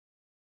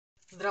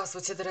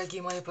Здравствуйте,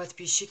 дорогие мои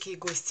подписчики и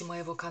гости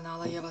моего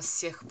канала. Я вас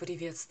всех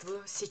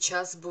приветствую.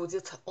 Сейчас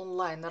будет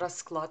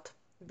онлайн-расклад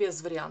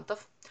без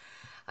вариантов.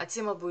 А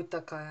тема будет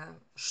такая: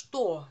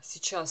 что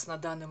сейчас на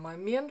данный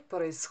момент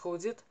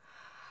происходит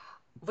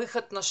в их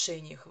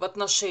отношениях, в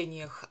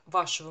отношениях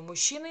вашего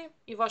мужчины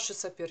и вашей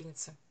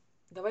соперницы.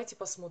 Давайте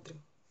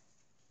посмотрим.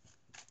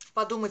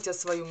 Подумайте о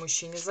своем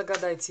мужчине,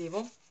 загадайте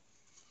его.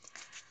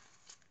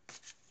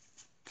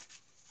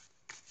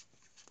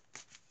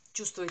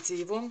 Чувствуйте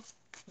его.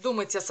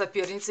 Думайте о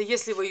сопернице,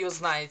 если вы ее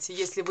знаете,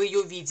 если вы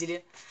ее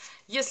видели,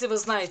 если вы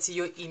знаете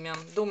ее имя,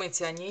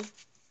 думайте о ней.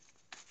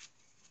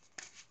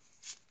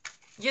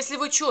 Если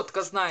вы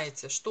четко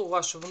знаете, что у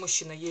вашего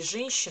мужчины есть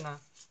женщина,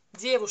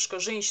 девушка,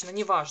 женщина,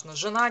 неважно,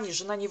 жена, не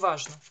жена,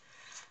 неважно,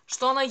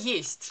 что она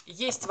есть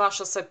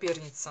ваша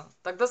соперница,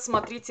 тогда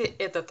смотрите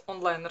этот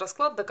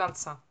онлайн-расклад до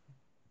конца.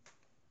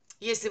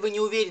 Если вы не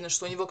уверены,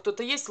 что у него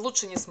кто-то есть,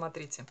 лучше не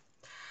смотрите.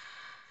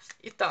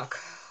 Итак,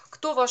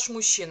 кто ваш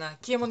мужчина?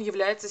 Кем он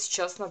является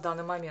сейчас на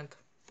данный момент?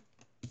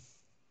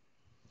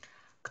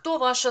 Кто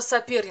ваша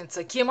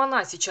соперница? Кем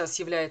она сейчас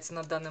является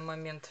на данный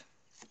момент?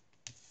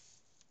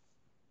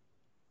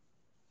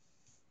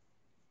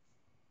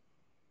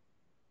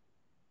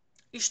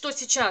 И что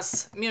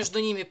сейчас между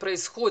ними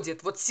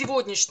происходит? Вот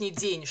сегодняшний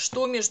день,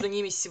 что между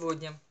ними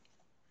сегодня?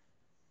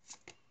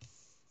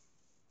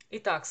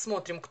 Итак,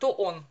 смотрим, кто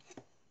он,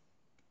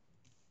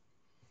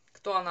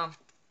 кто она.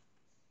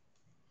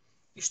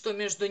 И что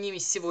между ними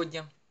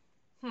сегодня?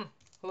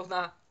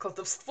 Луна,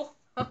 колдовство.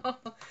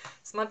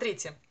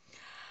 Смотрите.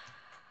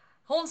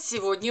 Он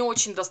сегодня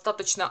очень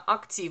достаточно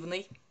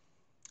активный.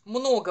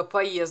 Много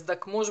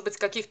поездок, может быть,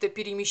 каких-то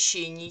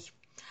перемещений.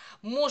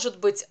 Может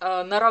быть,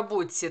 на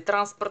работе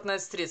транспортное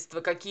средство,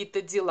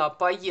 какие-то дела,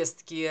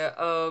 поездки,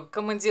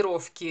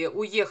 командировки,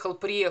 уехал,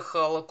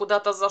 приехал,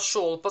 куда-то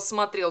зашел,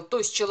 посмотрел. То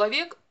есть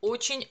человек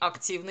очень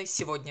активный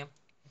сегодня.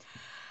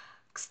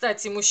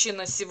 Кстати,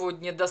 мужчина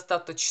сегодня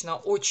достаточно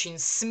очень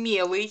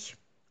смелый,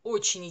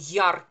 очень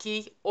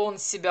яркий. Он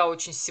себя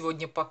очень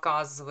сегодня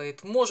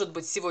показывает. Может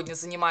быть, сегодня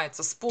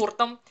занимается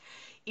спортом.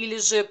 Или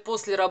же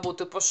после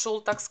работы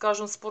пошел, так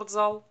скажем, в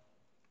спортзал.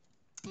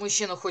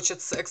 Мужчина хочет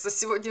секса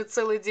сегодня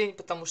целый день,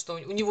 потому что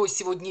у него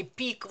сегодня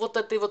пик вот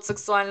этой вот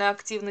сексуальной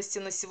активности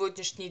на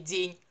сегодняшний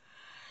день.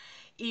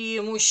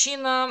 И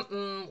мужчина,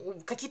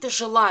 какие-то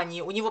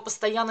желания, у него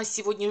постоянно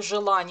сегодня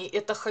желания,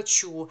 это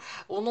хочу.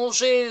 Он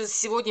уже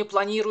сегодня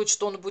планирует,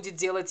 что он будет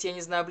делать, я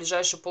не знаю, в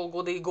ближайшие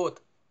полгода и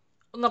год.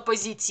 На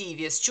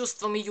позитиве, с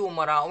чувством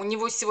юмора. У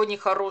него сегодня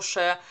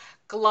хорошее,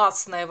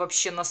 классное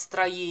вообще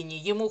настроение.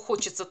 Ему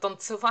хочется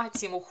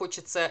танцевать, ему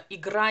хочется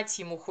играть,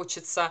 ему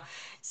хочется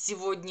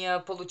сегодня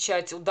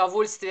получать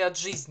удовольствие от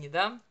жизни,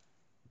 да?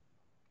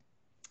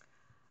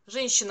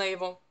 Женщина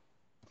его.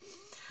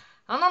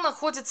 Она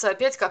находится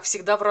опять, как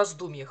всегда, в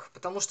раздумьях,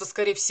 потому что,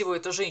 скорее всего,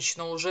 эта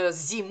женщина уже с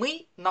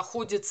зимы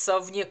находится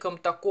в неком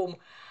таком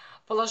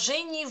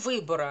положении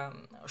выбора,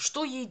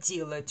 что ей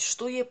делать,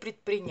 что ей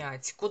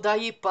предпринять, куда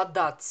ей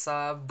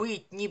податься,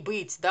 быть, не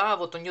быть, да,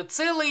 вот у нее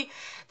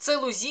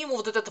целую зиму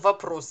вот этот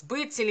вопрос,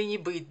 быть или не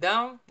быть,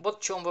 да, вот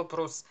в чем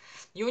вопрос.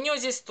 И у нее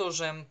здесь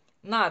тоже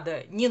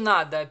надо, не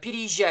надо,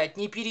 переезжать,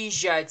 не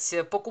переезжать,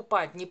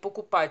 покупать, не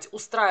покупать,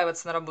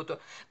 устраиваться на работу.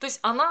 То есть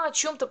она о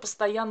чем-то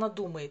постоянно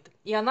думает,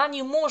 и она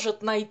не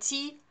может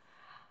найти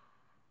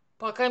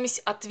пока есть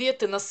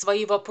ответы на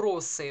свои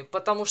вопросы,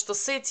 потому что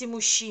с этим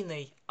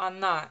мужчиной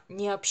она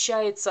не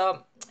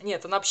общается,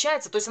 нет, она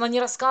общается, то есть она не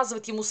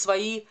рассказывает ему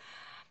свои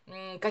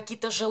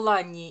какие-то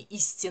желания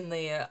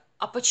истинные.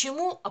 А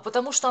почему? А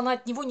потому что она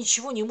от него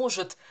ничего не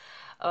может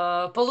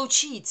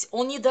получить.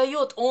 Он не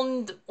дает,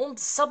 он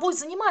с собой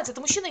занимается.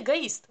 Это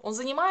мужчина-эгоист. Он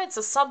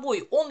занимается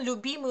собой, он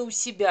любимый у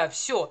себя.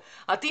 Все.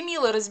 А ты,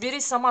 милая,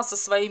 разберись сама со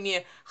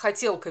своими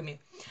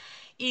хотелками.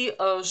 И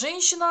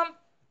женщина,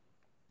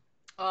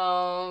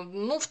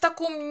 ну, в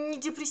таком не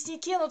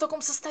депрессняке, но в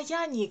таком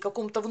состоянии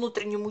каком-то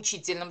внутреннем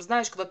мучительном,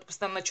 знаешь, когда ты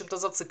постоянно на чем-то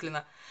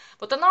зациклена.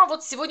 Вот она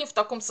вот сегодня в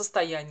таком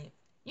состоянии.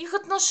 Их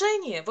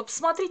отношения, вот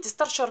посмотрите,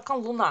 старший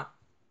аркан Луна.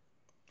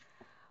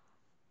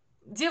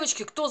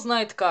 Девочки, кто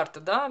знает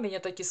карты, да, меня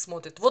такие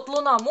смотрят. Вот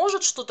Луна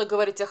может что-то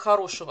говорить о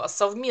хорошем, о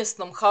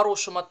совместном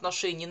хорошем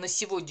отношении на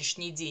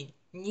сегодняшний день?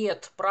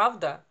 Нет,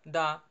 правда?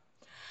 Да.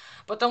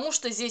 Потому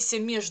что здесь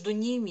между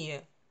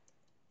ними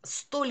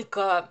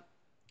столько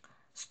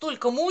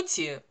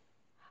мути,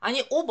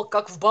 они оба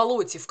как в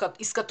болоте,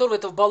 из которого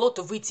это в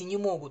болото выйти не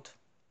могут.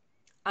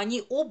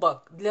 Они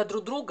оба для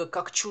друг друга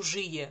как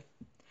чужие.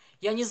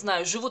 Я не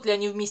знаю, живут ли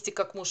они вместе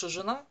как муж и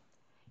жена,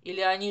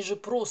 или они же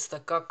просто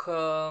как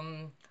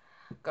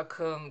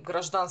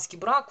гражданский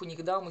брак у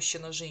них, да,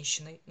 мужчина с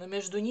женщиной. Но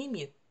между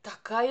ними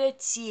такая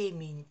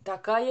темень,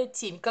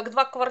 как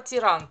два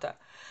квартиранта,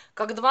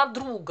 как два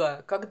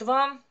друга, как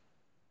два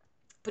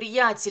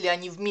приятеля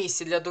они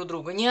вместе для друг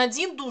друга. Ни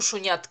один душу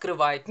не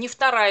открывает, ни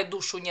вторая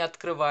душу не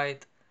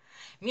открывает.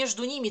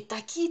 Между ними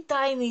такие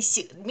тайные,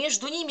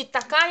 между ними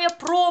такая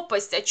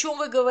пропасть, о чем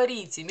вы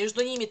говорите?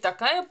 Между ними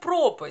такая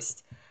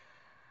пропасть.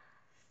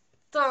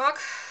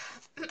 Так.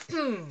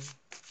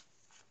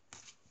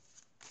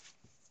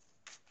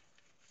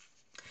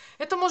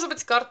 Это может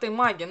быть картой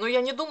магии, но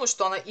я не думаю,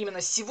 что она именно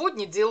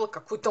сегодня делала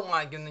какую-то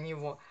магию на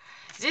него.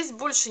 Здесь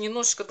больше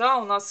немножко, да,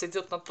 у нас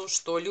идет на то,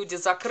 что люди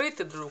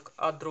закрыты друг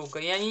от друга,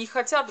 и они не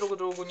хотят друг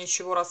другу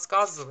ничего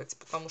рассказывать,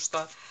 потому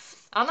что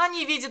она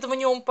не видит в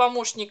нем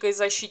помощника и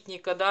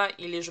защитника, да,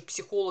 или же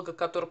психолога,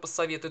 который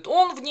посоветует.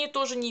 Он в ней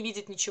тоже не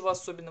видит ничего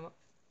особенного.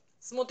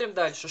 Смотрим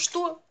дальше.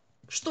 Что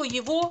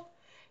его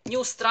не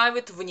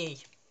устраивает в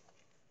ней?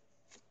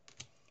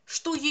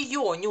 Что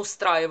ее не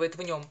устраивает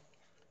в нем?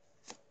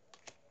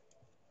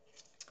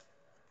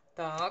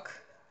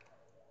 Так.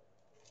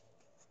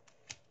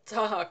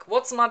 Так,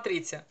 вот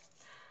смотрите.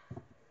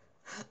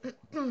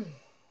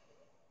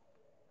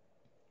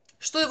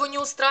 Что его не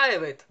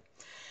устраивает?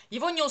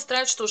 Его не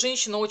устраивает, что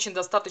женщина очень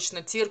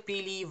достаточно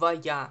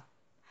терпеливая.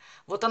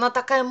 Вот она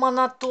такая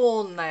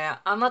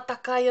монотонная, она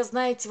такая,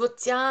 знаете, вот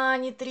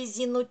тянет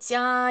резину,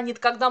 тянет,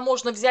 когда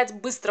можно взять,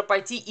 быстро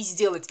пойти и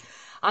сделать.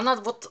 Она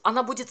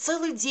будет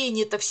целый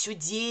день это все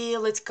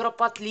делать,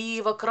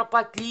 кропотливо,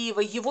 кропотливо.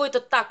 Его это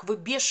так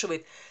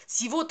выбешивает,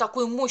 с его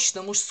такой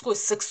мощной мужской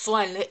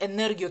сексуальной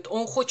энергией.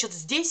 Он хочет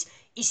здесь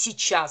и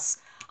сейчас.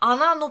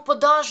 Она, ну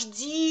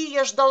подожди,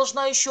 я ж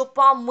должна еще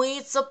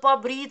помыться,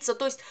 побриться.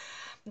 То есть,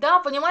 да,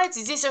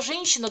 понимаете, здесь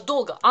женщина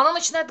долго, она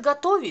начинает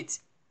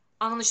готовить.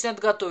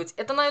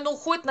 Это, наверное,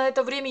 уходит на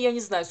это время, я не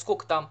знаю,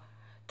 сколько там,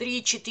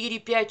 3, 4,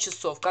 5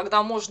 часов,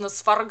 когда можно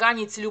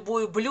сфарганить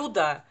любое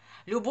блюдо,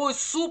 любой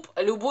суп,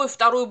 любое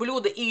второе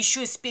блюдо и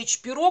еще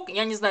испечь пирог,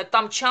 я не знаю,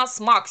 там час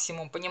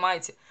максимум,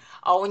 понимаете?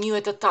 А у нее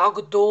это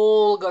так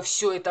долго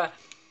все это,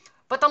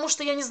 потому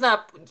что я не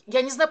знаю,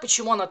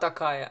 почему она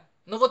такая.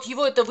 Но вот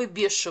его это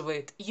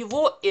выбешивает,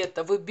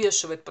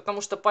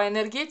 потому что по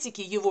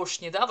энергетике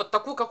егошней, да, вот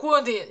такую, какую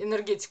он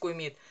энергетику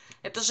имеет.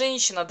 Эта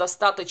женщина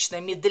достаточно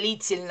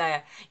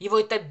медлительная, его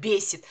это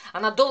бесит,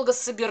 она долго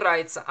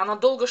собирается, она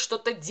долго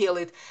что-то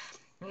делает.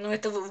 Но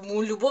это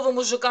у любого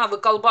мужика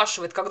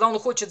выколбашивает, когда он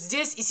хочет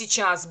здесь и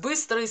сейчас,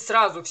 быстро и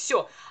сразу,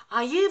 все.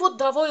 А ей вот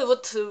давай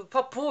вот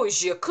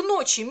попозже, к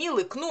ночи,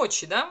 милый, к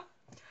ночи, да?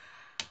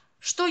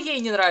 Что ей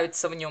не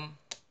нравится в нем?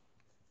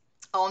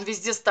 А он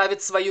везде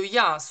ставит свое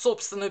 «я»,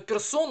 собственную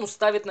персону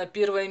ставит на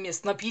первое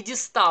место, на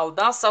пьедестал,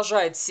 да,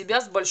 сажает себя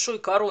с большой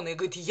короной и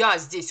говорит: «Я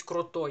здесь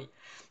крутой».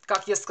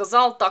 Как я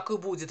сказал, так и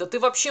будет. А ты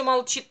вообще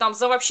молчи, там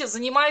вообще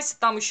занимайся,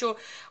 там еще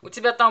у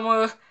тебя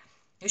там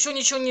еще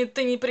ничего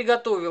ты не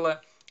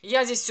приготовила.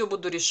 Я здесь все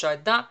буду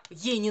решать, да?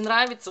 Ей не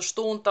нравится,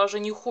 что он даже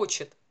не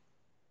хочет.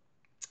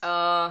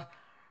 Не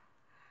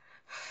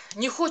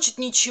хочет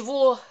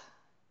ничего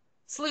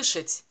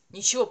слышать,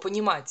 ничего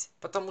понимать,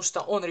 потому что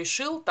он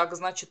решил, так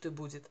значит и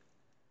будет.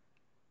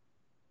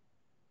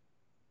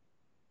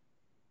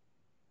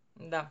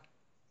 Да.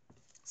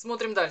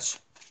 Смотрим дальше.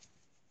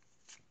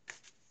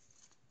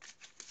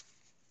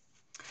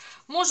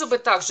 Может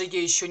быть, также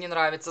ей еще не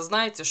нравится,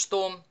 знаете,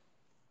 что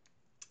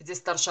здесь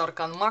старший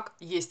аркан маг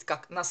есть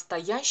как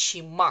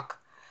настоящий маг,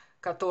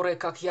 который,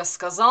 как я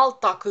сказал,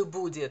 так и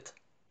будет.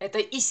 Это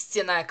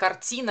истинная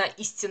картина,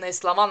 истинные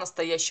слова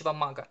настоящего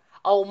мага.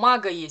 А у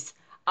мага есть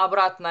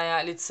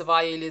обратная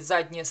лицевая или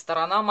задняя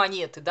сторона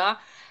монеты,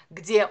 да,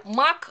 где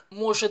маг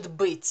может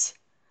быть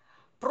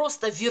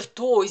просто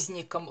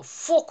виртуозником,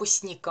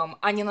 фокусником,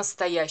 а не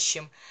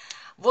настоящим.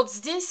 Вот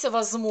здесь,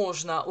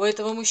 возможно, у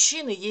этого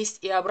мужчины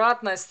есть и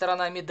обратная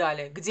сторона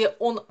медали, где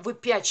он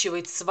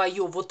выпячивает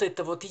свое вот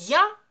это вот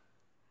 «я»,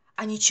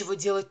 а ничего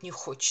делать не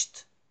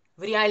хочет.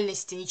 В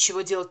реальности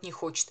ничего делать не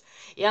хочет.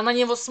 И она на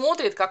него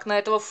смотрит, как на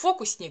этого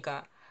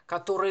фокусника,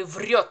 который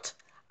врет,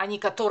 а не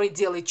который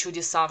делает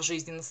чудеса в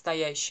жизни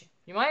настоящей.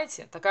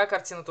 Понимаете? Такая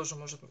картина тоже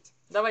может быть.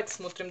 Давайте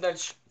смотрим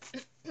дальше.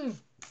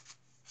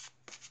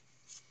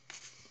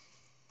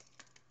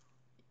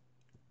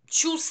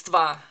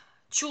 Чувства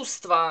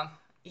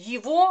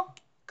его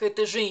к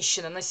этой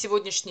женщине на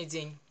сегодняшний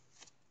день.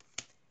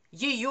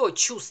 Ее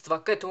чувства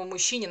к этому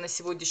мужчине на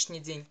сегодняшний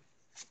день.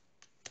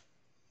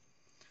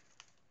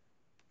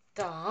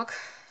 Так.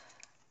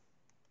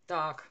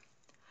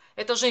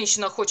 Эта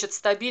женщина хочет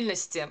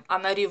стабильности,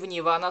 она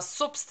ревнива, она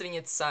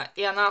собственница,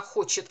 и она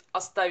хочет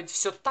оставить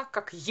все так,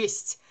 как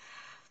есть.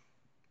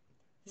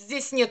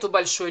 Здесь нету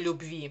большой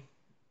любви.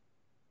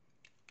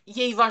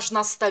 Ей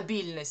важна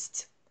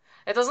стабильность.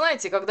 Это,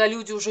 знаете, когда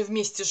люди уже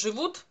вместе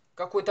живут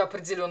какое-то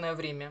определенное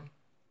время.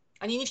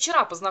 Они не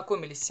вчера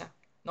познакомились,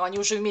 но они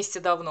уже вместе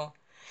давно.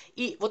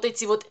 И вот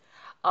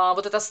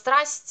эта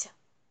страсть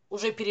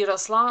уже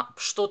переросла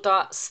в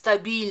что-то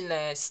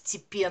стабильное,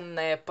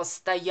 степенное,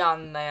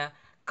 постоянное,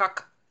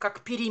 как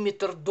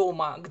периметр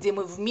дома, где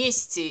мы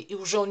вместе, и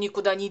уже он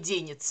никуда не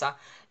денется.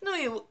 Ну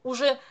и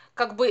уже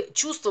как бы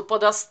чувства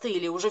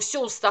подостыли, уже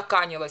все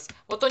устаканилось.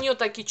 Вот у нее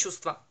такие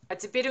чувства. А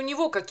теперь у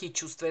него какие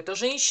чувства? Эта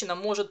женщина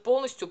может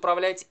полностью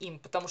управлять им,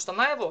 потому что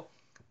она его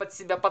под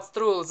себя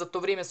подстроила за то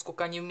время,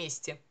 сколько они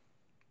вместе.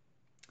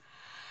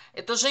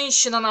 Эта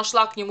женщина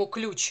нашла к нему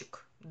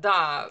ключик.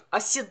 Да,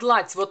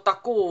 оседлать вот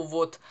такого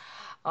вот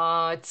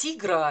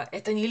тигра,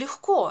 это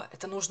нелегко.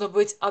 Это нужно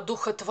быть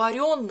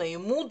одухотворенной,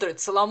 мудрой,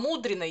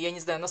 целомудренной, я не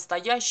знаю,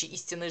 настоящей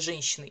истинной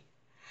женщиной.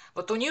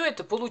 Вот у нее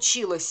это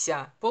получилось.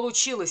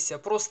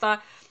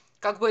 Просто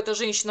Как бы эта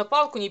женщина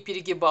палку не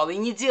перегибала и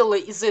не делала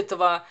из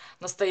этого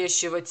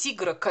настоящего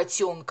тигра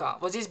котенка.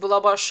 Вот здесь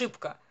была бы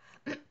ошибка.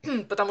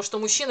 Потому что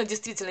мужчина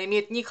действительно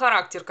имеет не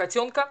характер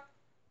котенка,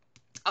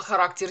 а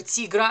характер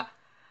тигра.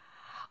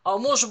 А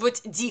может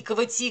быть,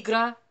 дикого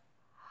тигра.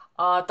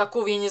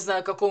 Такого, я не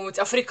знаю, какого-нибудь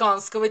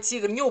африканского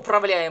тигра,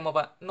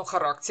 неуправляемого. Но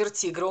характер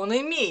тигра он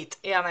имеет.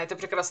 И она это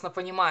прекрасно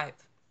понимает.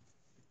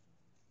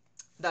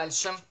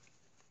 Дальше.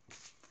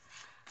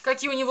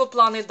 Какие у него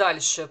планы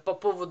дальше по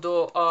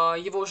поводу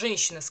его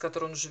женщины, с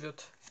которой он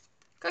живет?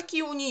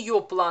 Какие у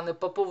нее планы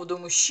по поводу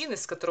мужчины,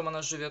 с которым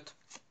она живет?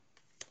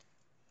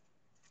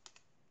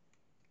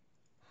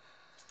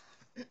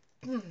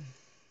 Вы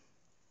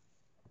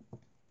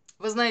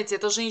знаете,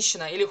 эта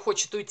женщина или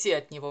хочет уйти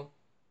от него.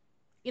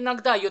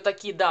 Иногда ее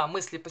такие, да,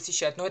 мысли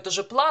посещают, но это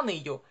же планы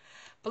ее.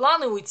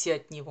 Планы уйти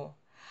от него.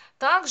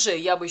 Также,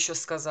 я бы еще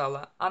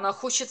сказала, она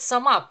хочет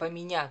сама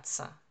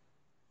поменяться.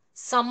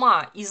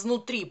 Сама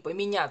изнутри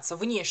поменяться,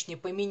 внешне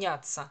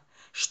поменяться.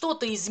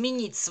 Что-то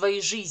изменить в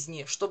своей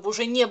жизни, чтобы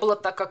уже не было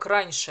так, как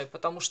раньше.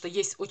 Потому что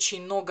есть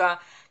очень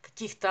много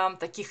каких-то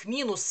таких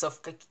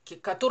минусов,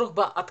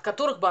 от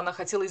которых бы она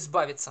хотела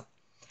избавиться.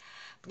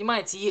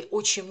 Понимаете, ей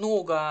очень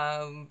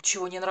много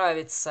чего не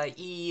нравится,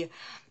 и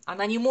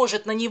она не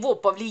может на него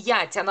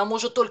повлиять, она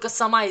может только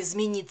сама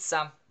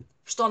измениться.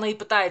 Что она и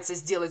пытается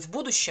сделать в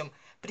будущем,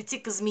 прийти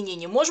к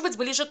изменениям. Может быть,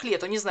 ближе к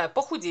лету, не знаю,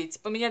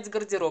 похудеть, поменять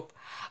гардероб,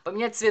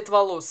 поменять цвет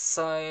волос,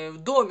 в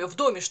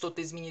доме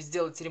что-то изменить,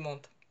 сделать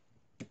ремонт.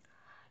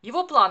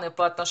 Его планы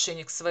по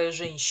отношению к своей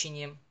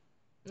женщине,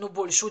 ну,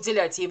 больше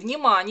уделять ей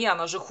внимание,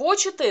 она же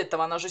хочет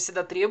этого, она же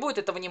всегда требует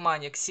это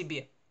внимания к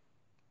себе.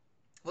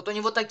 Вот у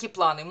него такие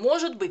планы.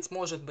 Может быть,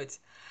 может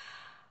быть.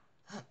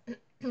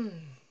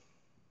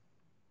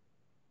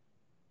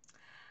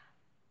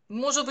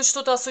 Может быть,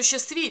 что-то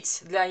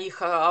осуществить для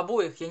их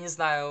обоих, я не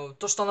знаю,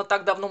 то, что она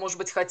так давно, может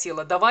быть,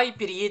 хотела. Давай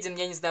переедем,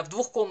 я не знаю, в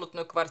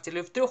двухкомнатную квартиру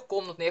или в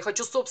трехкомнатную. Я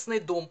хочу собственный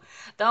дом.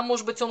 Да,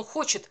 может быть, он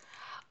хочет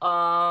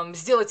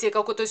сделать ей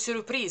какой-то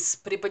сюрприз,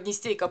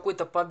 преподнести ей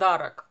какой-то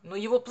подарок. Но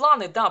его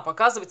планы, да,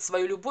 показывать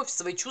свою любовь,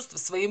 свои чувства,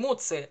 свои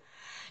эмоции.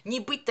 Не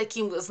быть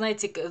таким,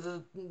 знаете,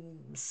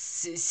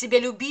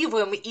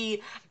 себялюбивым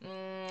и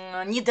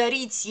не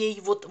дарить ей,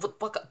 вот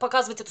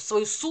показывать эту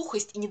свою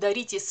сухость и не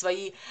дарить ей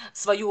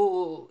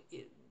свою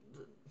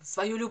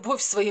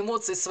любовь, свои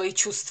эмоции, свои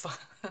чувства.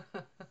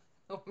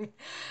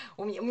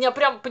 У меня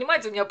прям,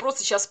 понимаете, у меня просто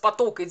сейчас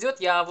поток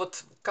идет, я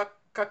вот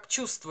как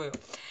чувствую.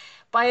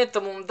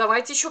 Поэтому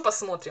давайте еще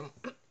посмотрим.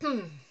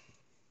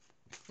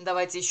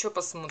 Давайте еще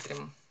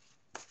посмотрим.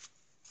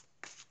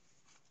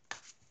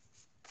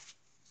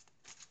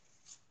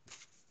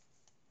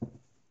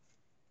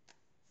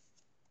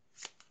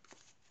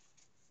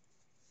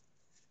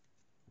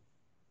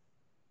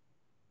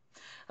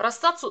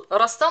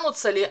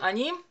 Расстанутся ли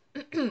они?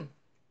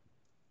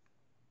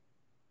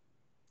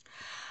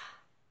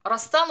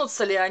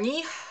 Расстанутся ли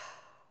они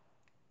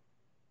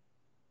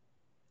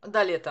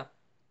до лета?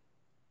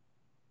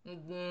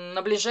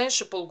 На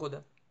ближайшие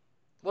полгода.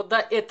 Вот до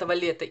этого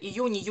лета,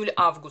 июнь, июль,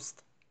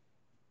 август.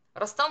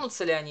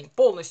 Расстанутся ли они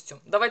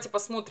полностью? Давайте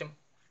посмотрим.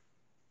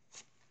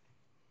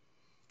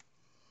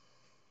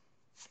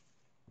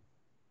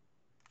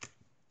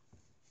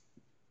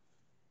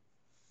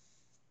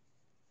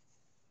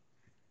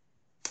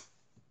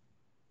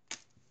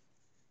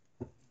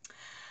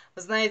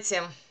 Вы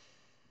знаете,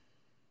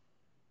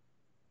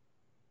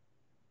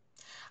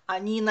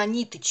 они на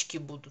ниточке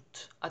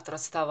будут от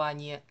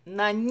расставания.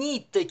 На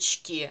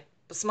ниточке.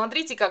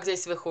 Посмотрите, как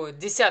здесь выходит.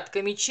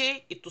 Десятка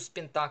мечей и туз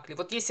пентаклей.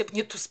 Вот если бы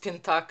не туз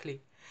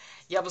пентаклей,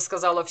 я бы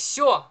сказала,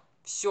 все,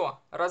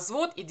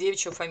 развод и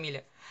девичья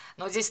фамилия.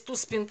 Но здесь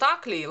туз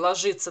пентаклей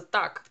ложится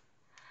так,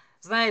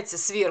 знаете,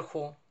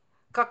 сверху,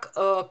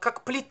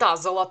 как плита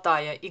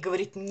золотая, и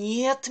говорит: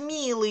 нет,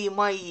 милые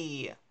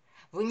мои,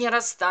 вы не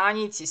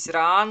расстанетесь,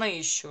 рано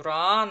еще,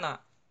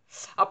 рано.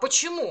 А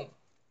почему?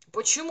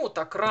 Почему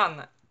так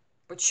рано?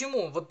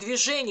 Почему? Вот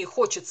движение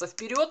хочется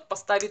вперед,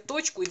 поставить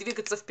точку и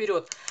двигаться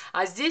вперед.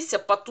 А здесь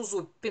по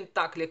тузу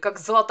пентакли, как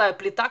золотая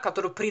плита,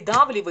 которая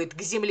придавливает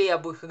к земле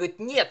обоих и говорит: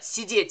 нет,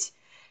 сидеть,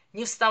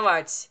 не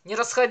вставать, не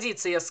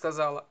расходиться, я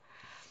сказала.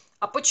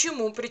 А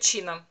почему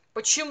причина?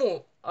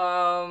 Почему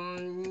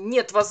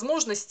нет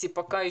возможности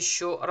пока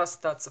еще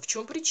расстаться? В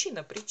чем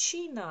причина?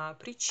 Причина.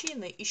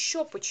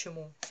 Еще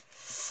почему?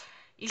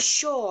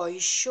 Еще.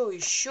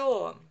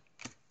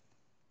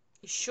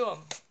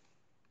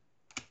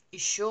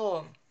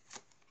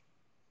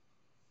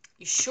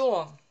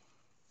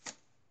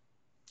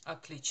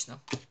 Отлично.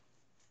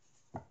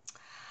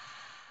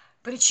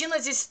 Причина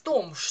здесь в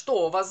том,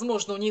 что,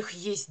 возможно, у них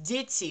есть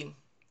дети.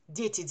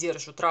 Дети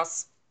держат,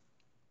 раз.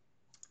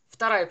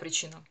 Вторая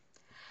причина.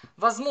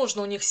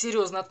 Возможно, у них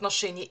серьезные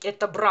отношения.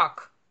 Это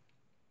брак.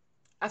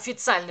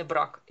 Официальный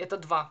брак. Это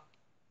два.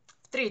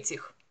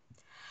 В-третьих,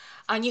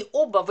 они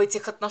оба в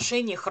этих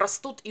отношениях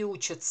растут и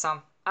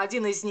учатся.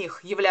 Один из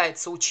них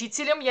является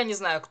учителем, я не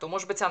знаю кто,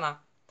 может быть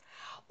она.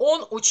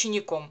 Он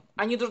учеником.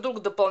 Они друг друга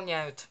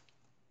дополняют.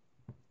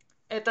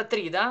 Это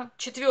три, да?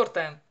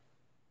 Четвертое.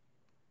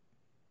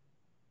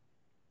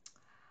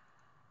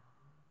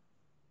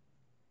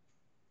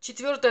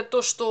 Четвертое,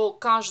 то, что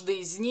каждый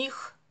из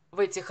них в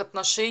этих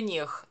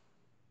отношениях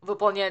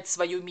выполняет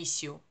свою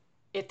миссию.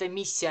 Эта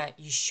миссия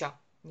еще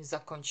не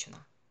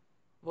закончена.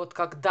 Вот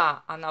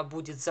когда она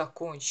будет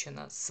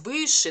закончена,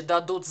 свыше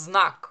дадут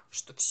знак,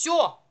 что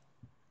все,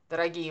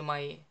 дорогие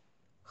мои,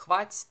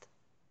 хватит.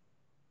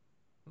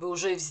 Вы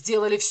уже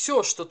сделали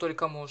все, что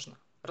только можно.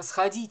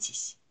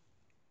 Расходитесь.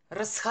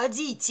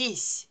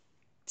 Расходитесь.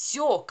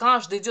 Все,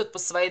 каждый идет по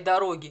своей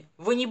дороге.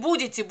 Вы не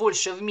будете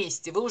больше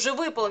вместе. Вы уже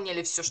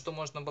выполнили все, что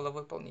можно было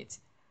выполнить.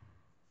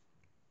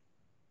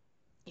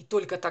 И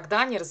только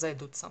тогда они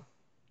разойдутся.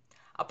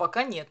 А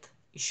пока нет,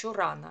 еще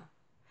рано.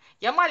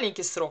 Я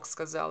маленький срок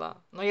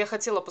сказала, но я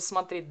хотела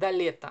посмотреть до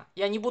лета.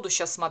 Я не буду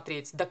сейчас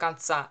смотреть до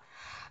конца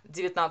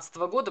 2019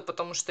 года,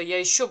 потому что я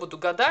еще буду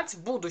гадать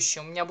в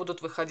будущем. У меня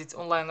будут выходить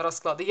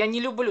онлайн-расклады. Я не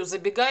люблю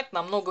забегать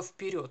намного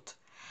вперед.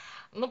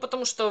 Ну,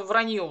 потому что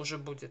вранье уже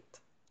будет.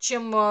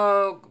 Чем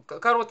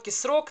короткий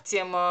срок,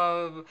 тем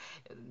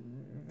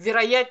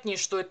вероятнее,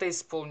 что это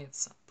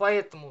исполнится.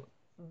 Поэтому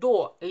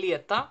до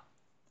лета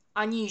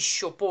они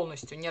еще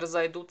полностью не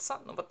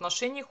разойдутся, но в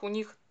отношениях у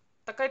них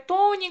такая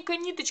тоненькая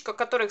ниточка,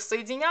 которая их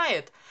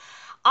соединяет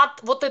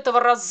от вот этого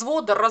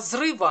развода,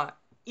 разрыва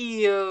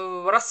и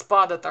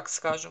распада, так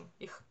скажем,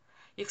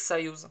 их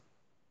союза.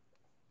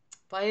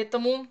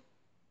 Поэтому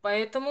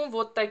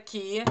вот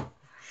такие,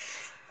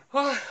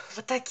 вот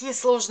такие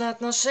сложные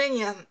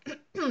отношения.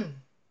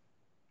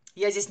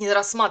 Я здесь не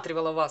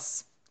рассматривала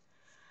вас.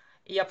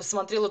 Я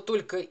посмотрела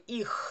только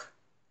их.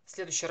 В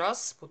следующий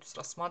раз буду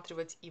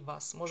рассматривать и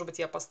вас. Может быть,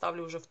 я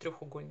поставлю уже в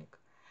треугольник.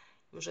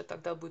 И уже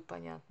тогда будет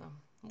понятно.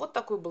 Вот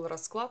такой был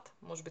расклад.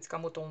 Может быть,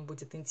 кому-то он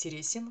будет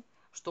интересен,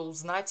 что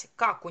узнать,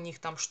 как у них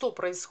там, что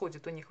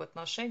происходит у них в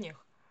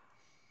отношениях.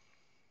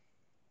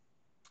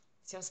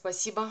 Всем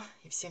спасибо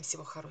и всем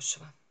всего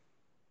хорошего.